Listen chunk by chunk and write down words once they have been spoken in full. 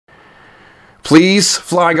Please,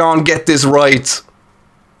 Flygon, get this right.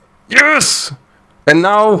 Yes! And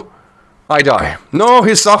now, I die. No,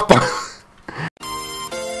 he's up.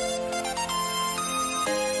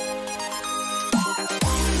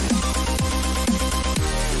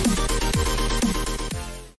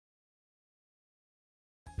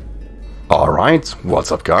 Alright,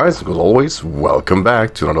 what's up guys? As always, welcome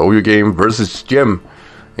back to another OU game versus Jim.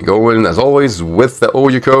 And going as always with the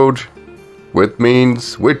OU code, which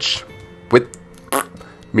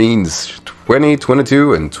means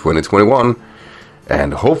 2022 and 2021.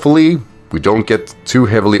 And hopefully we don't get too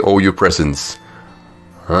heavily OU presents.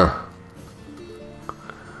 Huh.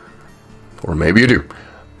 Or maybe you do.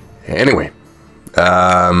 Anyway.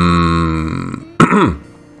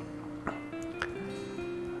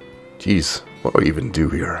 Jeez, what do I even do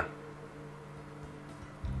here?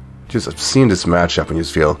 Just, I've seen this matchup and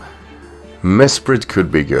just feel Mesprit could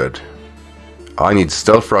be good. I need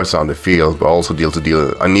Stealth Rocks on the field, but also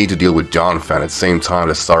I need to deal with Donphan at the same time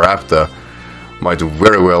that Staraptor might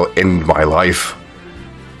very well end my life.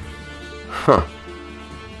 Huh.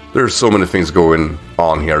 There's so many things going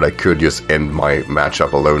on here that could just end my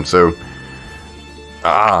matchup alone, so...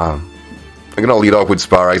 I'm gonna lead off with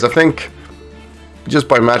Sparax. I think just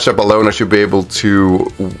by matchup alone I should be able to...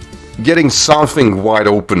 Getting something wide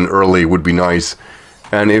open early would be nice.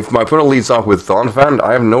 And if my opponent leads off with Donphan,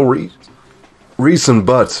 I have no reason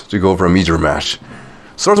but to go for a meteor mash.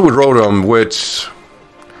 Starts with Rotom, which...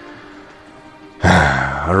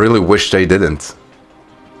 I really wish they didn't.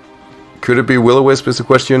 Could it be Will-O-Wisp is the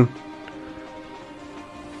question?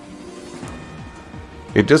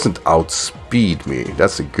 It doesn't outspeed me,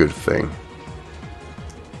 that's a good thing.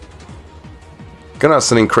 Gonna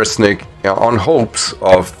send in Kresnik on hopes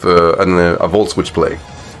of a Volt Switch play.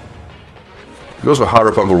 He goes for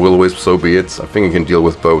Hydro Pump or Will-O-Wisp, so be it. I think I can deal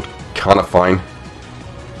with both kinda fine.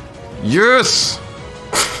 Yes!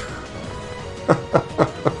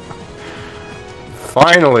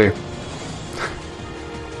 Finally!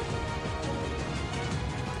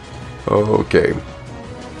 Okay.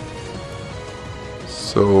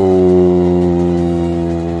 So...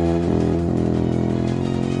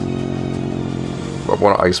 I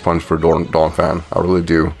want to Ice Punch for Donphan. I really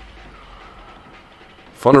do.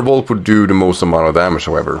 Thunderbolt would do the most amount of damage,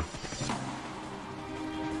 however.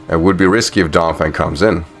 It would be risky if Donphan comes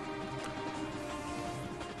in.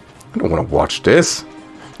 I don't want to watch this.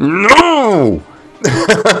 No!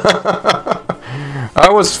 I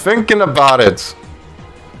was thinking about it.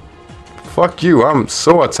 Fuck you, I'm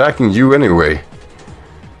so attacking you anyway.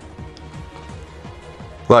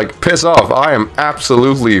 Like, piss off, I am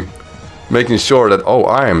absolutely making sure that... Oh,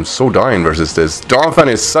 I am so dying versus this. Donphan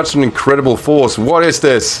is such an incredible force. What is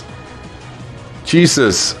this?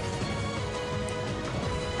 Jesus.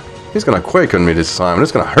 He's gonna Quake on me this time.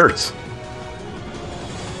 It's gonna hurt.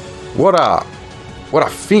 What a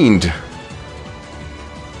fiend.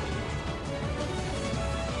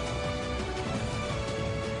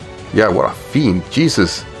 Yeah, what a fiend.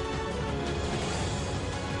 Jesus.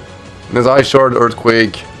 And his Ice Shard,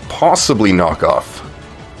 Earthquake, possibly knockoff.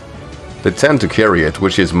 They tend to carry it,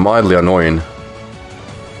 which is mildly annoying.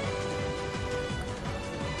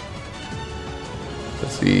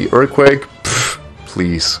 Let's see, Earthquake, pff,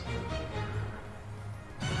 please.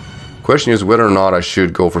 Question is whether or not I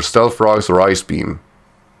should go for Stealth Rocks or Ice Beam.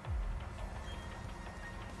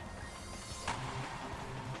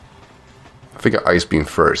 I think I Ice Beam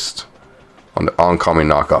first on the oncoming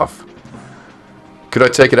knockoff. Could I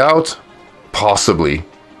take it out? Possibly.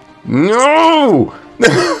 No! And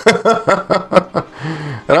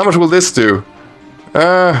how much will this do?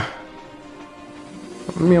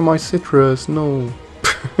 Me and my citrus, no.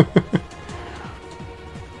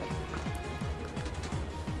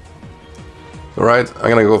 Alright, I'm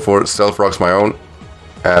gonna go for Stealth Rocks my own,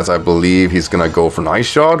 as I believe he's gonna go for an Ice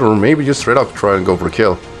Shot, or maybe just straight up try and go for a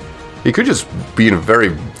kill. He could just be very,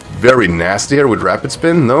 very nasty here with Rapid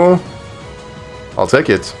Spin, no? I'll take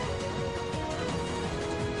it.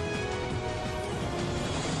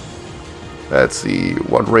 Let's see,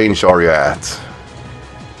 what range are you at?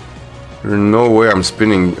 There's no way I'm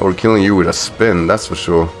spinning or killing you with a spin, that's for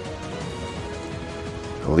sure.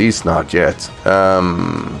 At least not yet.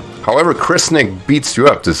 However, Kresnik beats you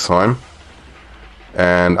up this time.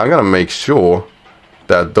 And I'm gonna make sure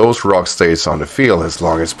that those rocks stays on the field as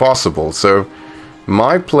long as possible. So,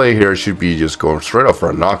 my play here should be just going straight off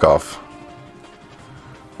for a knockoff.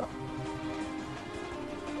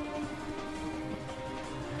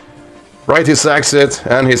 Right, he sacks it,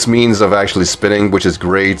 and his means of actually spinning, which is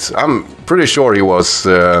great. I'm pretty sure he was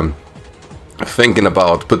thinking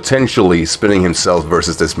about potentially spinning himself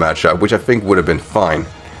versus this matchup, which I think would have been fine.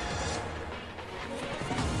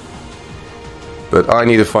 But I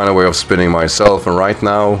need to find a way of spinning myself, and right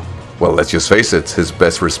now, well, let's just face it, his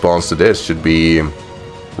best response to this should be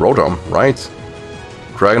Rotom, right?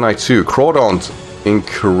 Dragonite 2. Crawdaunt,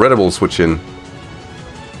 incredible switch in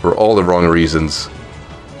for all the wrong reasons.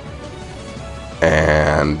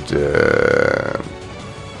 And,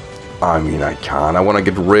 I mean, I want to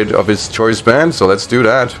get rid of his choice band, so let's do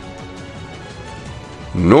that.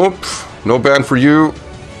 Nope, no band for you.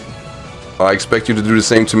 I expect you to do the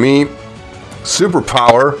same to me.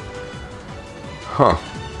 Superpower. Huh.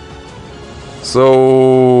 So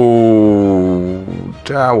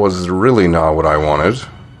that was really not what I wanted.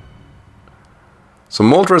 So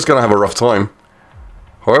Moltres is gonna have a rough time.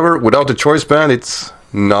 However, without the choice band, it's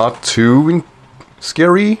not too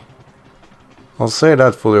scary. I'll say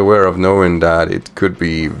that fully aware of knowing that it could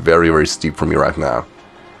be very, very steep for me right now.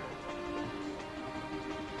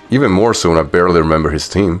 Even more so when I barely remember his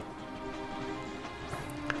team.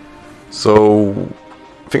 So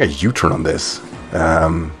I think I U-turn on this.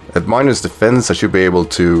 At minus defense, I should be able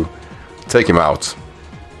to take him out.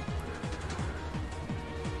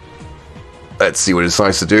 Let's see what it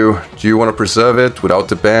decides to do. Do you want to preserve it without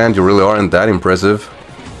the band? You really aren't that impressive.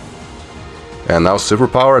 And now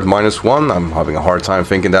superpower at -1. I'm having a hard time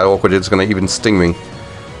thinking that awkward it's gonna even sting me.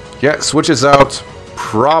 Yeah, switches out.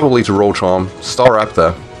 Probably to Rotom.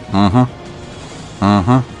 Staraptor.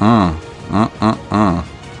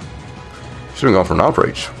 Should have gone for an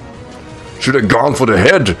outrage. Should have gone for the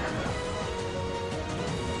head.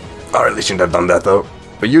 I really shouldn't have done that though.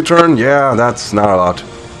 But U-turn, yeah, that's not a lot.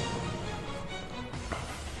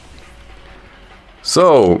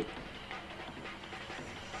 So,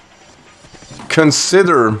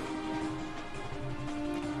 consider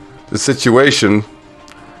the situation.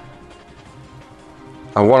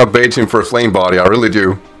 I want to bait him for a flame body, I really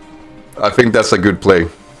do. I think that's a good play.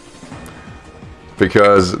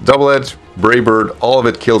 Because Double Edge, Brave Bird, all of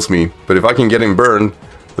it kills me. But if I can get him burned,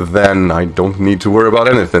 then I don't need to worry about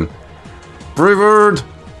anything. Brave Bird!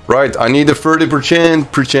 Right, I need a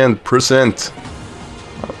 30%.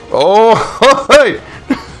 Oh, hey!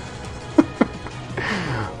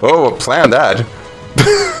 Oh, plan that.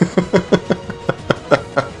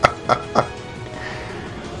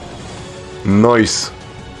 Nice.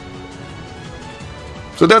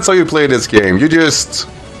 So that's how you play this game. You just,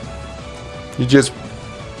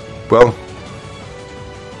 well,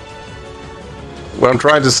 what I'm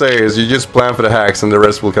trying to say is you just plan for the hacks and the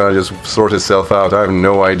rest will kind of just sort itself out. I have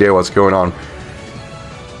no idea what's going on.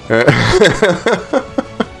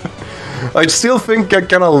 I still think I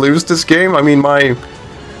kind of lose this game. I mean,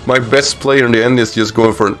 my best player in the end is just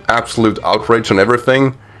going for an absolute outrage on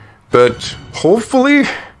everything. But hopefully,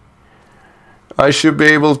 I should be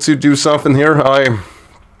able to do something here.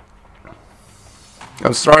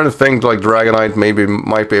 I'm starting to think like Dragonite maybe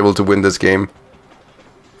might be able to win this game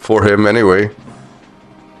for him anyway.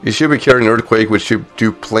 He should be carrying Earthquake, which should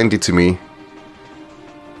do plenty to me.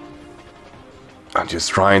 I'm just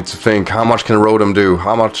trying to think, how much can Rotom do?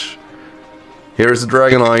 How much? Here's the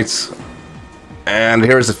Dragonite. And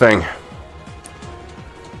here's the thing.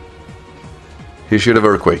 He should have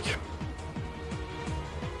Earthquake.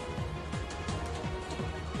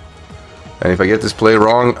 And if I get this play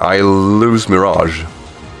wrong, I lose Mirage.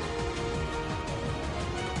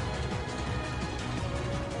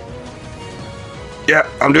 Yeah,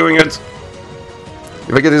 I'm doing it.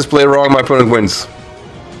 If I get this play wrong, my opponent wins.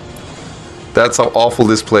 That's how awful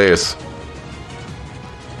this play is.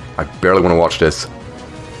 I barely want to watch this.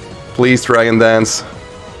 Please, Dragon Dance.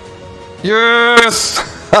 Yes!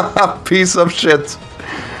 Piece of shit.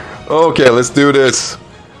 Okay, let's do this.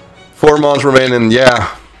 4 months remaining. Yeah.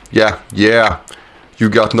 You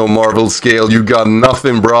got no Marvel scale. You got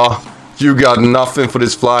nothing, brah. You got nothing for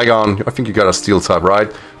this Flygon. I think you got a Steel type,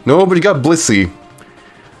 right? No, but you got Blissey.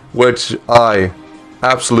 Which I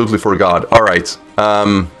absolutely forgot. Alright.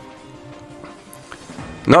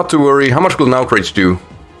 Not to worry. How much will an Outrage do?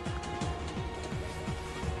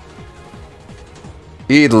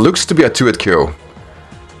 It looks to be a 2-hit KO.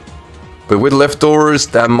 But with leftovers,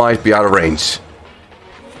 that might be out of range.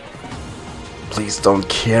 Please don't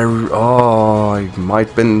carry. Oh, I might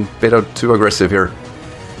have been a bit too aggressive here.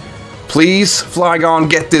 Please, Flygon,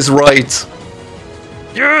 get this right.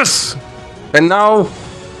 Yes! And now,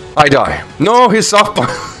 I die. No, he's up.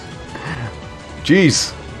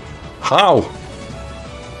 Jeez. How?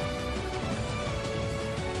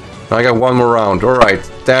 I got one more round. Alright,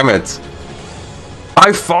 damn it.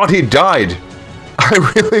 I thought he died.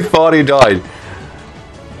 I really thought he died.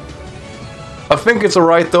 I think it's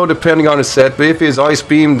alright though, depending on his set, but if he's Ice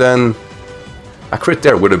Beam, then a crit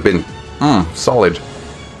there would have been solid.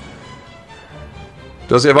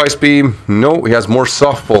 Does he have Ice Beam? No, he has more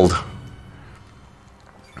Softball.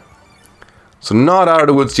 So not out of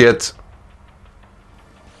the woods yet.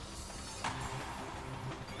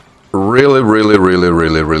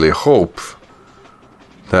 Really hope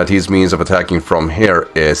that his means of attacking from here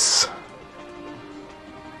is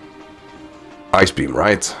Ice Beam,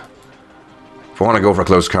 right? If I want to go for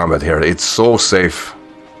close combat here, it's so safe.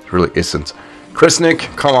 It really isn't. Krisnik,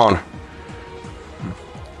 come on.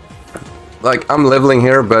 Like, I'm leveling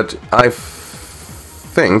here, but I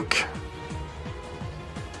think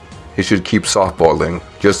he should keep softballing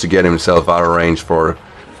just to get himself out of range for...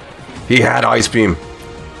 He had Ice Beam.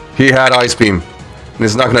 He had Ice Beam. And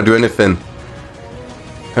it's not going to do anything.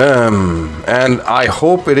 And I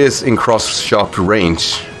hope it is in cross-shot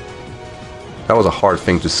range. That was a hard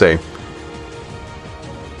thing to say.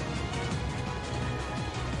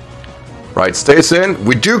 Right, stays in.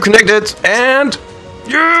 We do connect it, and...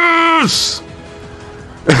 Yes!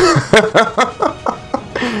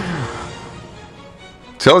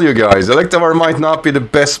 Tell you guys, Electivire might not be the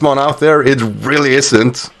best one out there. It really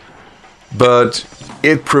isn't. But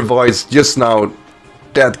it provides just now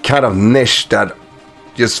that kind of niche that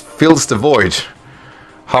just fills the void.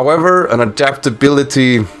 However, an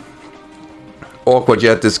adaptability Aqua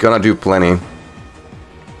Jet is gonna do plenty.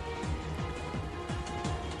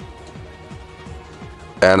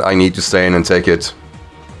 And I need to stay in and take it.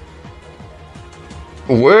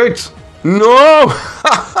 Wait! No!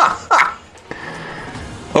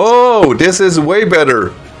 Oh, this is way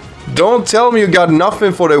better. Don't tell me you got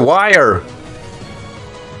nothing for the wire.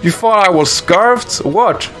 You thought I was scarfed?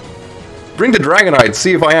 What? Bring the Dragonite,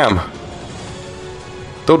 see if I am.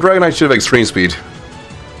 Though Dragonite should have extreme speed.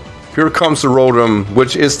 Here comes the Rotom,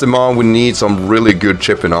 which is the mon we need some really good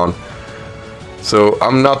chipping on. So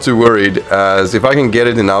I'm not too worried, as if I can get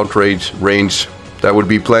it in outrage range, that would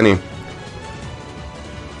be plenty.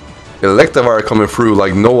 Electivire coming through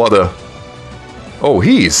like no other. Oh,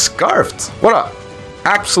 he's scarfed. What a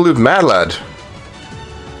absolute mad lad.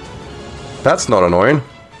 That's not annoying.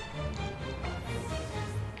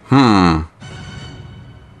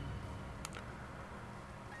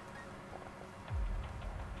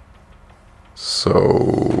 So,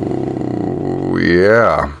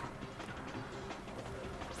 yeah.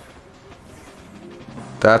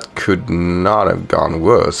 That could not have gone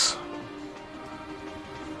worse.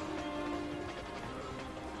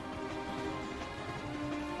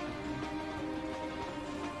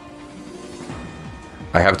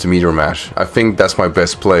 I have to Meteor Mash. I think that's my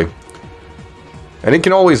best play. And it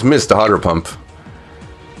can always miss the Hydro Pump.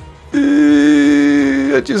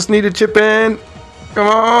 I just need a chip in. Come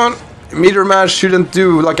on. Meteor Mash shouldn't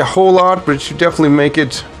do like a whole lot, but it should definitely make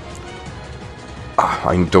it.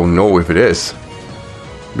 I don't know if it is.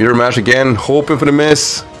 Meteor Mash again, hoping for the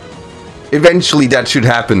miss. Eventually that should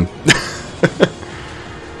happen.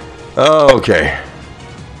 Okay.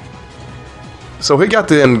 So he got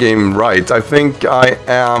the end game right. I think I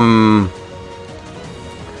am...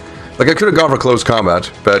 Like, I could have gone for close combat,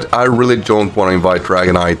 but I really don't want to invite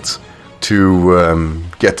Dragonite to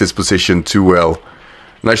get this position too well.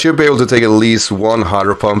 And I should be able to take at least one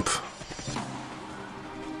Hydro Pump.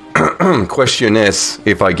 Question is,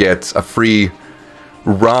 if I get a free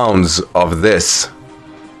rounds of this.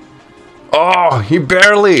 Oh, he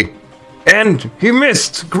barely! And he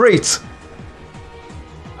missed! Great!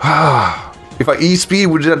 If I E-speed,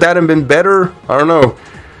 would that have been better? I don't know.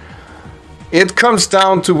 It comes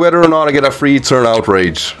down to whether or not I get a free turn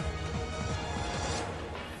outrage.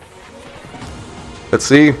 Let's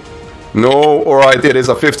see. No, alright, it is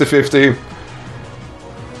a 50-50.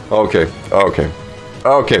 Okay, okay.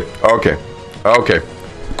 Okay, okay, okay.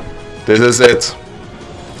 This is it.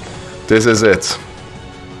 This is it.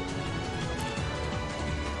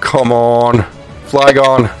 Come on.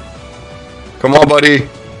 Flygon. Come on, buddy.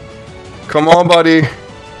 Come on, buddy.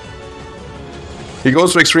 He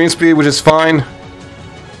goes for extreme speed, which is fine.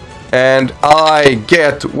 And I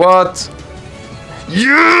get what?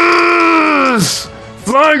 Yes!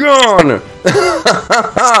 Flygon!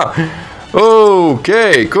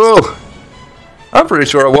 Okay, cool. I'm pretty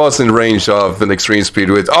sure I was in range of an extreme speed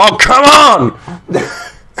with... Oh, come on!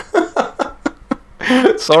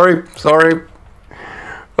 Sorry, sorry.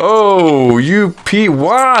 Oh, you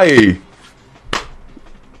P-Y!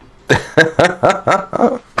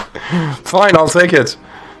 Fine, I'll take it.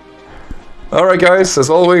 Alright guys, as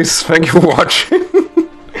always, thank you for watching.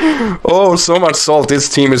 Oh, so much salt. This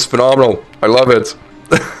team is phenomenal. I love it.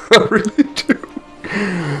 I really do.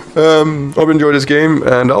 Hope you enjoyed this game,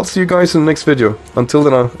 and I'll see you guys in the next video. Until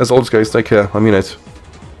then, as always guys, take care. I mean it.